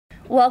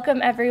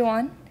Welcome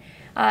everyone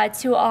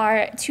to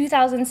our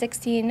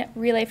 2016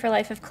 Relay for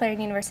Life of Clarion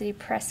University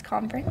press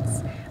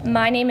conference.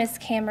 My name is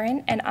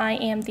Cameron and I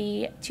am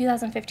the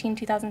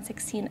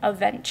 2015-2016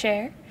 event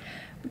chair.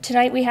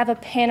 Tonight we have a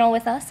panel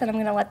with us and I'm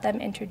going to let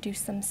them introduce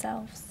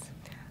themselves.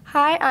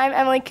 Hi, I'm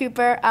Emily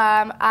Cooper.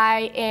 I'm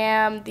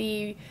on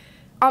the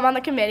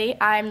committee.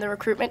 I'm the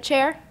recruitment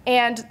chair,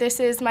 and this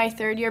is my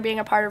third year being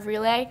a part of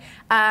Relay.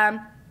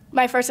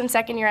 My first and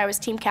second year I was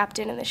team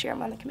captain, and this year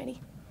I'm on the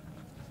committee.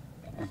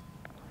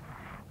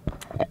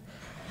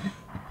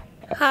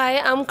 Hi,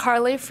 I'm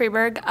Carly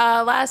Freeberg.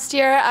 Last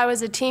year I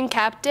was a team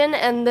captain,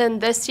 and then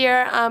this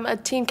year I'm a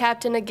team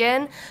captain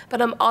again,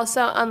 but I'm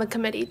also on the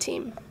committee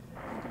team.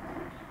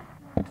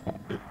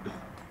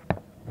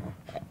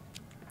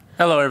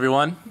 Hello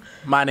everyone,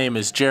 my name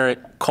is Jarrett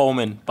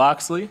Coleman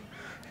Boxley.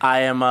 I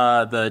am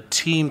the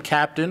team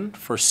captain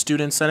for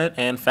Student Senate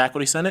and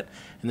Faculty Senate,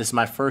 and this is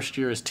my first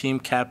year as team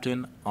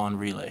captain on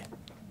Relay.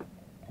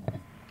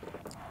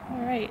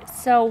 All right,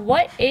 so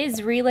what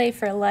is Relay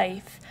for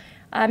Life?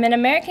 An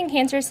American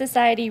Cancer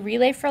Society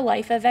Relay for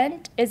Life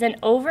event is an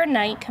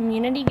overnight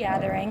community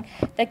gathering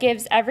that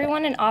gives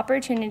everyone an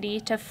opportunity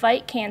to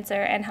fight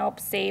cancer and help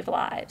save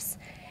lives.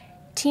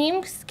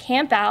 Teams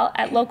camp out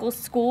at local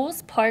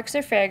schools, parks,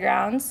 or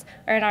fairgrounds,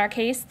 or in our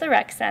case, the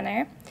rec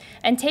center,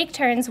 and take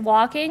turns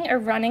walking or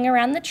running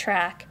around the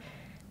track.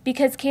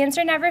 Because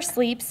cancer never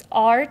sleeps,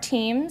 our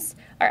teams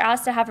are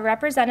asked to have a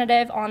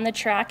representative on the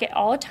track at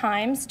all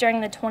times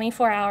during the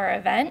 24-hour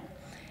event,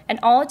 and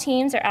all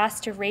teams are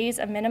asked to raise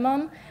a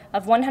minimum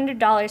of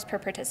 $100 per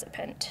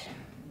participant.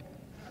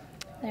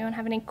 Anyone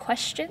have any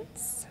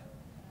questions?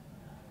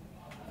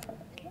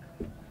 Okay.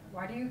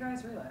 Why do you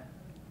guys relay?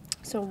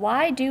 So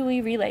why do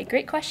we relay?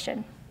 Great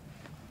question.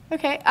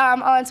 Okay,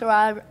 I'll answer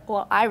why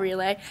I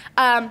relay.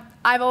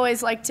 I've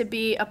always liked to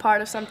be a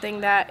part of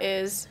something that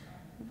is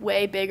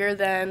way bigger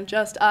than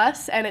just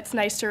us, and it's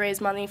nice to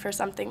raise money for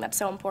something that's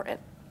so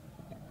important.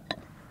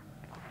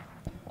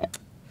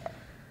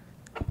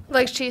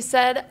 Like she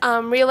said,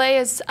 Relay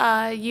is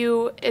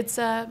it's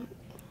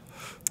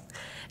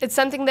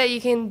something that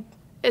you can.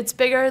 It's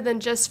bigger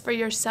than just for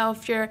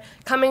yourself. You're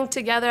coming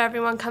together,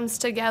 everyone comes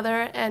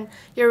together, and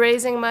you're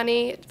raising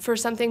money for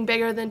something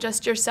bigger than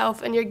just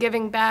yourself, and you're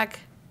giving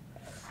back.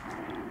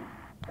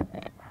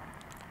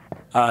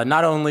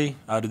 Not only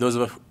do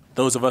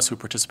those of us who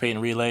participate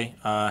in Relay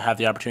have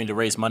the opportunity to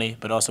raise money,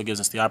 but also gives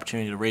us the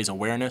opportunity to raise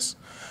awareness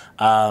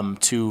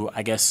to,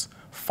 I guess,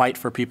 fight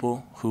for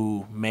people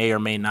who may or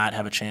may not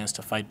have a chance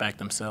to fight back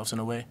themselves in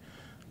a way.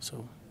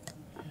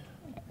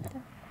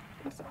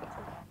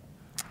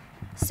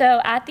 So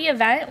at the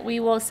event,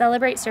 we will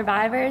celebrate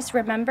survivors,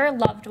 remember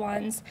loved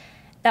ones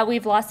that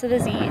we've lost to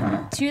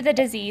the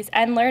disease,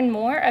 and learn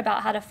more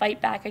about how to fight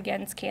back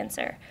against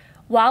cancer.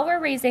 While we're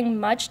raising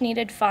much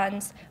needed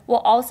funds, we'll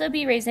also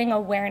be raising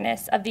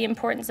awareness of the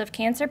importance of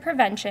cancer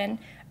prevention,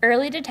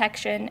 early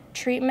detection,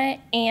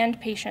 treatment, and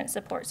patient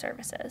support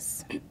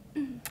services.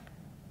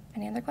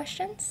 Any other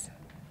questions?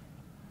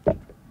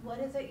 What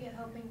is it you're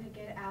hoping to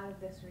get out of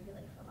this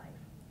Relay for Life?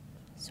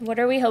 So what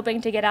are we hoping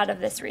to get out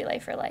of this Relay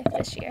for Life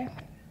this year?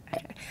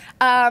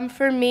 Okay.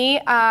 For me,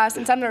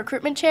 since I'm the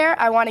recruitment chair,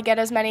 I want to get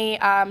as many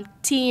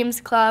teams,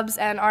 clubs,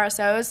 and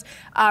RSOs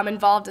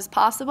involved as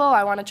possible.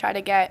 I want to try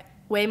to get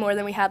way more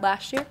than we had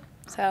last year,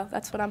 so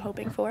that's what I'm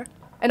hoping for.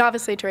 And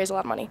obviously to raise a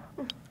lot of money.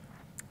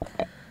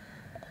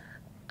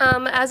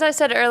 As I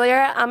said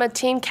earlier, I'm a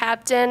team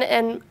captain,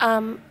 and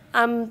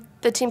I'm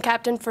the team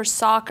captain for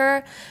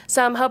soccer,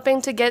 so I'm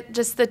hoping to get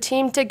just the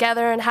team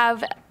together and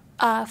have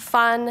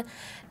fun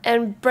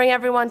and bring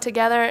everyone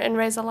together and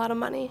raise a lot of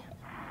money.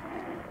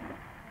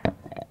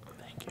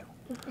 Thank you.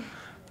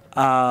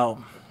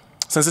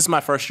 Since this is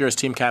my first year as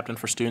team captain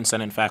for Student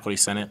Senate and Faculty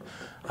Senate,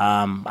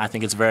 I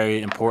think it's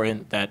very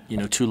important that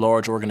two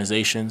large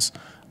organizations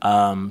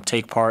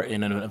take part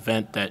in an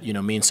event that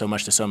means so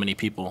much to so many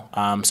people.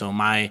 So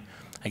my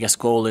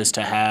goal is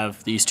to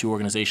have these two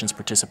organizations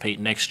participate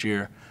next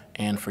year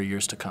and for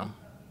years to come.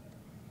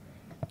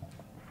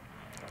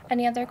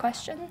 Any other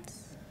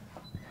questions?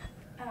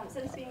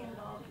 Since being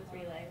involved with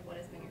Relay, what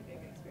has been your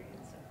favorite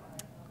experience so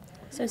far?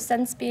 So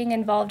since being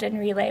involved in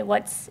Relay,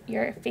 what's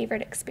your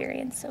favorite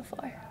experience so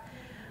far?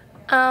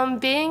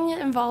 Being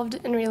involved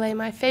in Relay,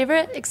 my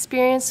favorite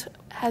experience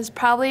has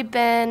probably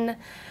been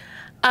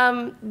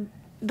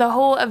the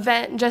whole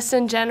event just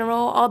in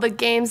general, all the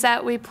games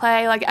that we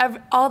play,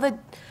 all the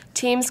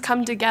teams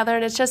come together,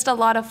 and it's just a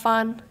lot of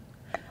fun.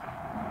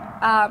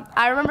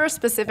 I remember a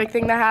specific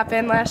thing that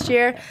happened last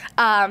year.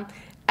 I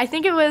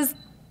think it was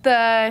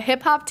the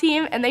hip-hop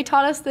team, and they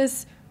taught us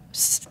this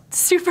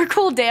super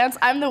cool dance.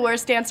 I'm the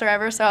worst dancer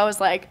ever, so I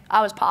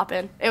was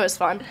popping. It was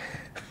fun.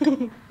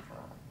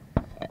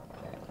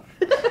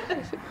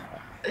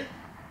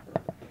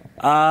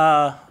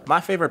 My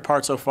favorite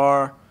part so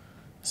far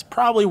is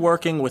probably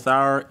working with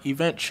our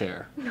event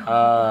chair.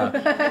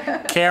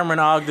 Cameron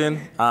Ogden,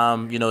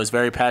 is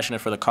very passionate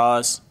for the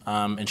cause,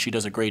 and she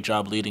does a great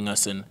job leading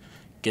us and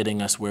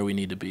getting us where we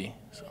need to be.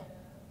 So.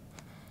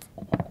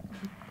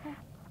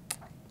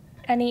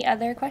 Any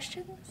other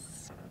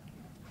questions?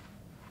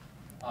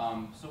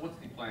 So what's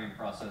the planning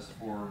process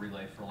for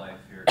Relay for Life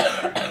here?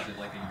 Is it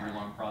like a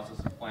year-long process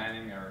of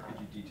planning, or could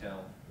you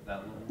detail that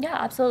a little bit? Yeah,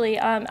 absolutely.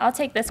 I'll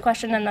take this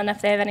question, and then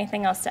if they have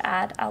anything else to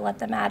add, I'll let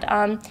them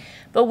add.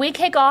 But we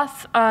kick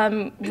off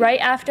right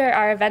after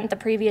our event the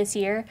previous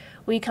year.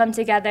 We come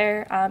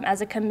together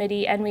as a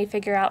committee, and we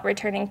figure out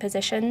returning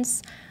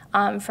positions.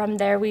 From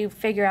there, we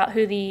figure out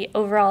who the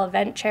overall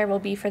event chair will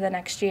be for the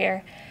next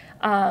year.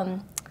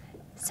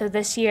 So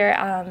this year,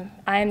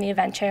 I am the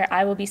event chair.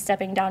 I will be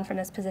stepping down from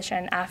this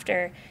position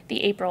after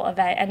the April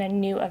event, and a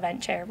new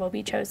event chair will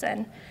be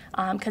chosen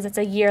because it's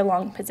a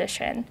year-long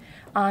position.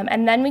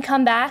 And then we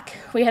come back.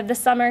 We have the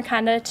summer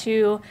kind of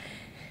to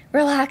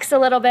relax a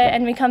little bit,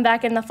 and we come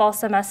back in the fall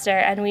semester,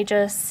 and we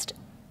just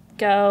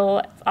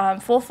go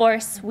full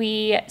force.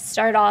 We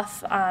start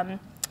off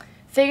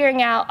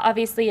figuring out,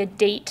 obviously, a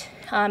date.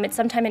 It's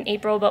sometime in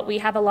April, but we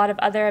have a lot of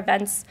other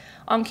events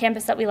on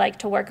campus that we like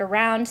to work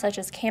around, such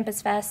as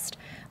Campus Fest,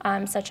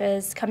 such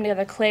as Come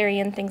Together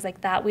Clarion, things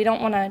like that. We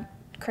don't want to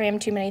cram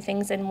too many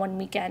things in one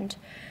weekend.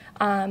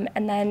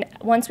 And then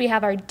once we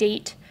have our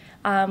date,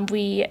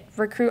 we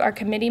recruit our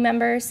committee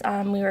members.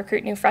 We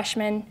recruit new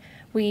freshmen.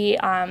 We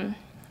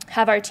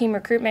have our team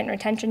recruitment and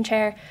retention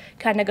chair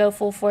kind of go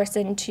full force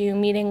into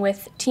meeting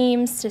with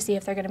teams to see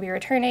if they're going to be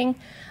returning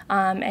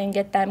and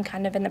get them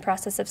kind of in the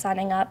process of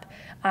signing up.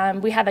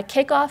 We have a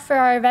kickoff for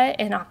our event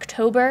in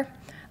October,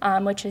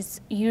 which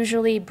is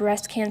usually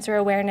breast cancer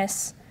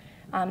awareness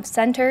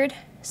centered.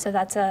 So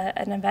that's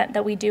an event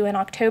that we do in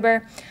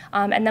October.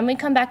 And then we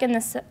come back in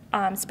the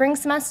spring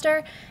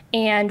semester,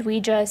 and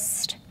we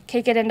just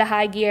kick it into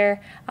high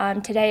gear.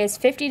 Today is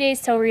 50 days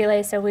till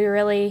relay, so we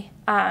really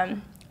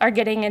are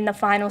getting in the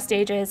final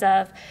stages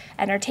of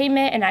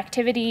entertainment and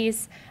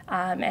activities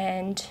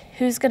and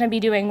who's going to be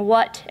doing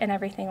what and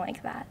everything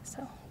like that.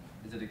 So,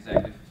 is it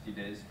exactly 50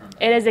 days from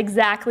today? It is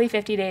exactly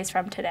 50 days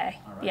from today.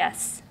 Right.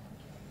 Yes.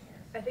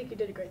 I think you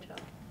did a great job.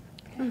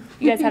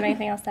 You guys have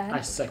anything else to add?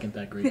 I second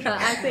that great job.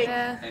 I think.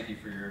 Thank you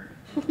for your...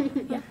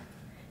 Yeah.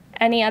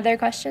 Any other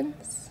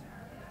questions?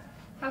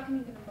 How can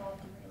you get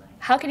involved in Relay?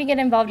 How can you get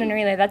involved in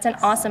relay? That's an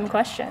awesome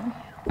question.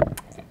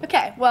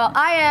 Okay, well,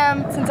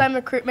 since I'm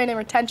recruitment and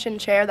retention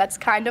chair, that's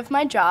kind of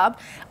my job.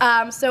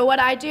 So what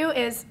I do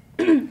is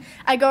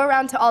I go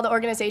around to all the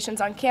organizations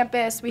on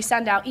campus. We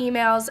send out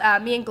emails.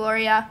 Me and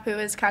Gloria, who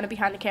is kind of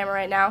behind the camera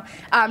right now,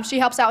 she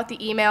helps out with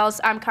the emails.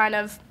 I'm kind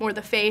of more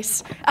the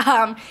face.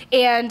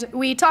 And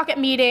we talk at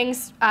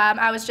meetings.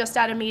 I was just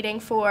at a meeting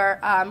for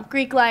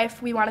Greek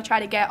life. We want to try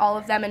to get all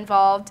of them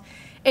involved.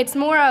 It's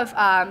more of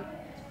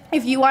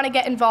if you want to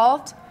get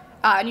involved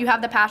and you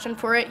have the passion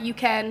for it, you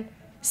can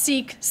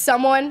seek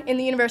someone in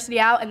the university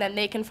out, and then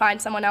they can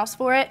find someone else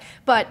for it.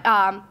 But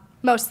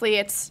mostly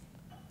it's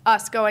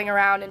us going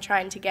around and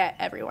trying to get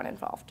everyone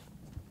involved.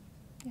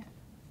 Yeah.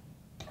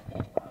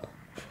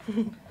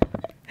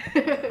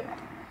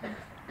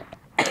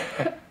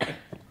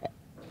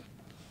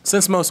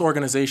 Since most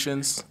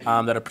organizations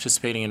that are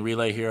participating in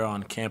Relay here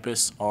on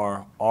campus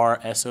are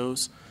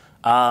RSOs,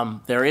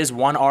 there is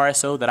one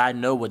RSO that I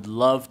know would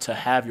love to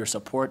have your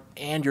support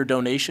and your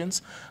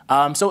donations.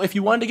 So if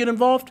you wanted to get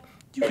involved,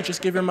 you could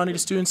just give your money to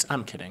students.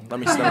 I'm kidding.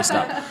 Let me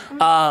stop.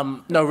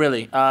 No,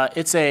 really.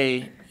 It's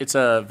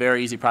a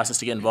very easy process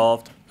to get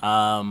involved.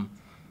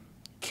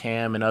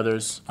 Cam and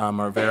others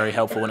are very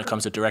helpful when it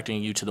comes to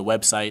directing you to the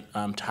website,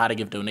 to how to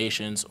give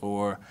donations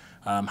or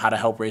how to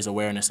help raise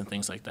awareness and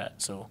things like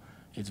that. So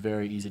it's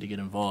very easy to get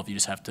involved. You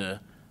just have to,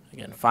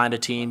 again, find a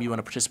team you want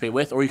to participate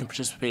with, or you can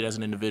participate as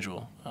an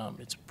individual.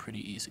 It's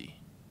pretty easy.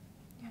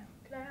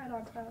 Can I add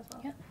on to that as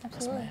well? Yeah,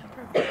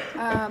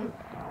 absolutely.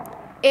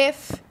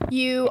 If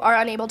you are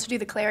unable to do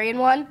the Clarion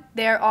one,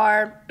 there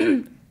are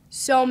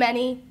so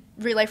many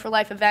Relay for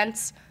Life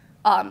events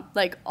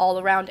like all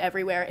around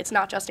everywhere. It's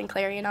not just in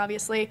Clarion,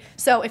 obviously.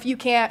 So if you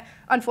can't,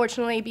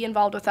 unfortunately, be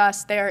involved with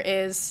us, there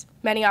is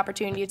many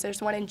opportunities.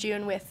 There's one in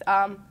June with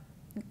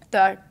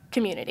the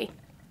community.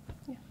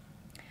 Yeah.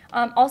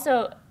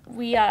 Also,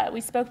 we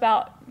spoke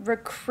about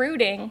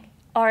recruiting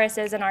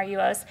RSOs and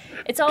RUOs.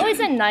 It's always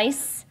a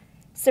nice,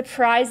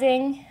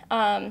 surprising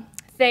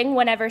thing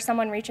whenever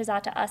someone reaches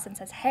out to us and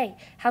says, hey,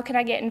 how can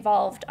I get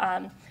involved?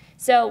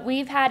 So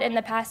we've had, in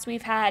the past,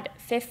 we've had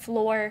fifth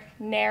floor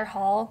Nair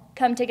Hall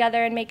come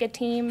together and make a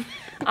team.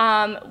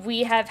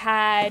 We have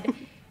had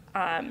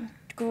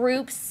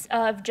groups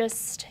of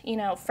just,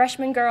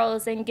 freshman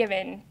girls and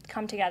Given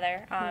come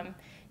together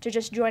to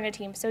just join a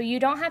team. So you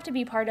don't have to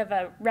be part of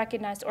a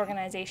recognized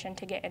organization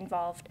to get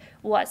involved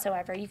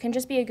whatsoever. You can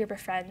just be a group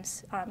of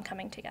friends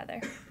coming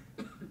together.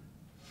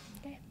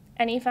 Okay.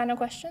 Any final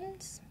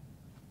questions?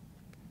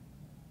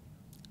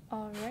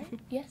 All right,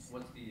 yes?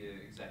 What's the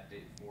exact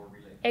date for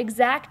Relay?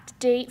 Exact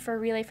date for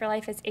Relay for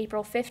Life is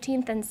April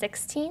 15th and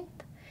 16th.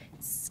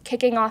 It's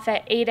kicking off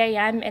at 8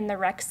 a.m. in the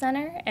rec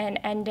center and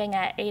ending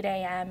at 8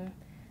 a.m.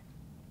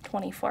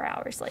 24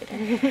 hours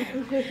later.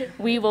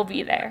 We will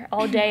be there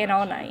all day and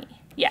all night.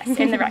 Yes,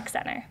 in the rec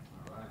center.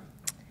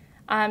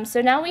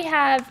 So now we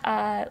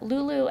have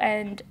Lulu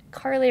and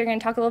Carly are going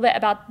to talk a little bit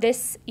about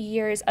this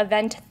year's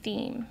event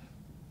theme.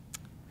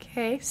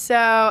 Okay,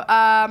 so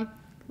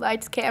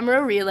lights,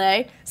 camera,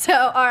 relay. So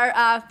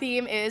our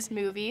theme is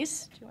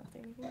movies. Do you want to say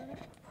anything about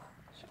it?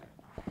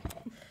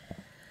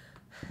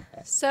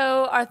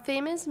 So our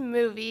theme is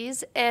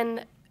movies,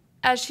 and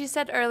as she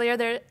said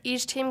earlier,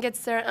 each team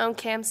gets their own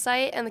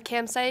campsite, and the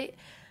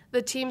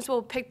teams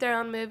will pick their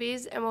own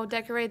movies and will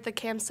decorate the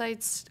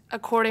campsites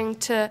according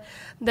to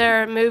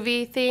their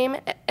movie theme.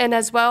 And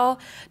as well,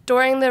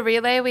 during the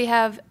relay, we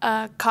have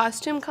a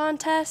costume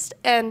contest,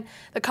 and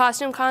the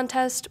costume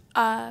contest,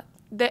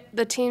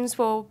 the teams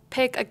will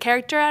pick a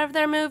character out of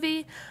their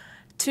movie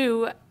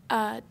to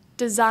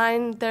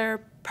design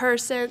their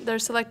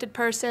selected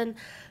person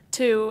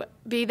to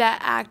be that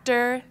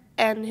actor,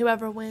 and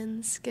whoever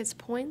wins gets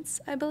points,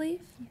 I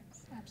believe.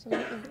 Yes,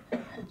 absolutely.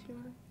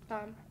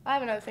 I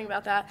have another thing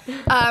about that.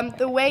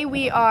 The way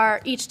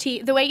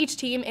each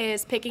team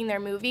is picking their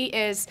movie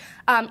is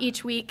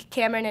each week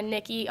Cameron and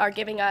Nikki are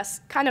giving us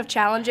kind of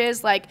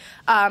challenges like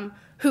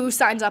who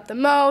signs up the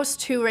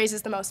most, who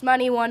raises the most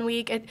money one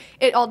week.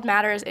 It all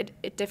matters.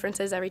 It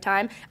differences every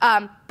time.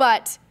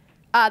 But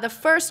the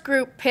first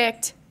group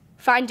picked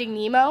Finding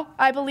Nemo,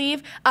 I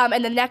believe,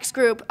 and the next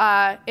group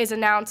is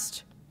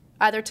announced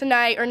either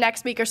tonight or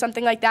next week or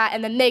something like that,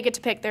 and then they get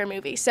to pick their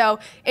movie. So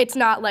it's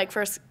not like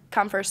first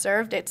come, first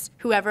served. It's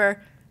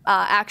whoever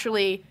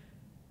actually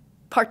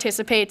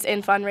participates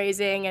in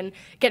fundraising and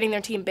getting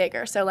their team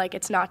bigger. So like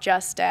it's not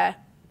just,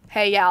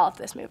 hey, yeah, I'll have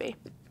this movie.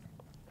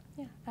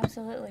 Yeah,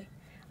 absolutely.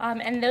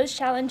 And those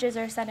challenges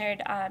are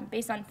centered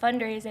based on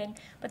fundraising,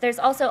 but there's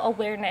also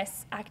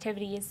awareness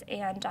activities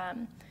and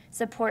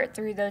support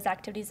through those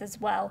activities as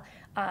well.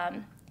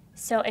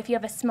 So if you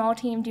have a small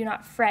team, do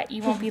not fret.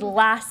 You won't be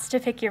last to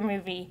pick your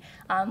movie.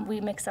 We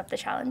mix up the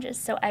challenges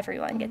so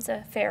everyone gets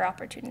a fair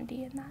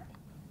opportunity in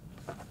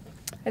that.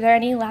 Are there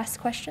any last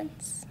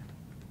questions?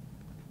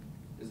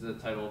 Is the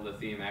title of the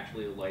theme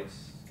actually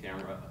lights,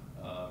 camera,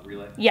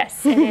 relay?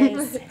 Yes, it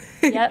is.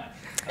 Yep,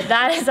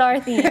 that is our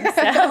theme.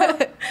 So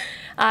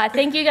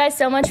thank you guys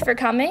so much for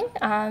coming,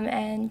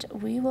 and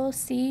we will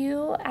see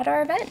you at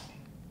our event,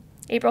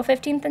 April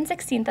 15th and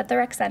 16th at the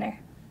Rec Center.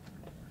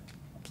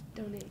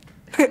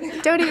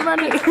 Donate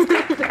money.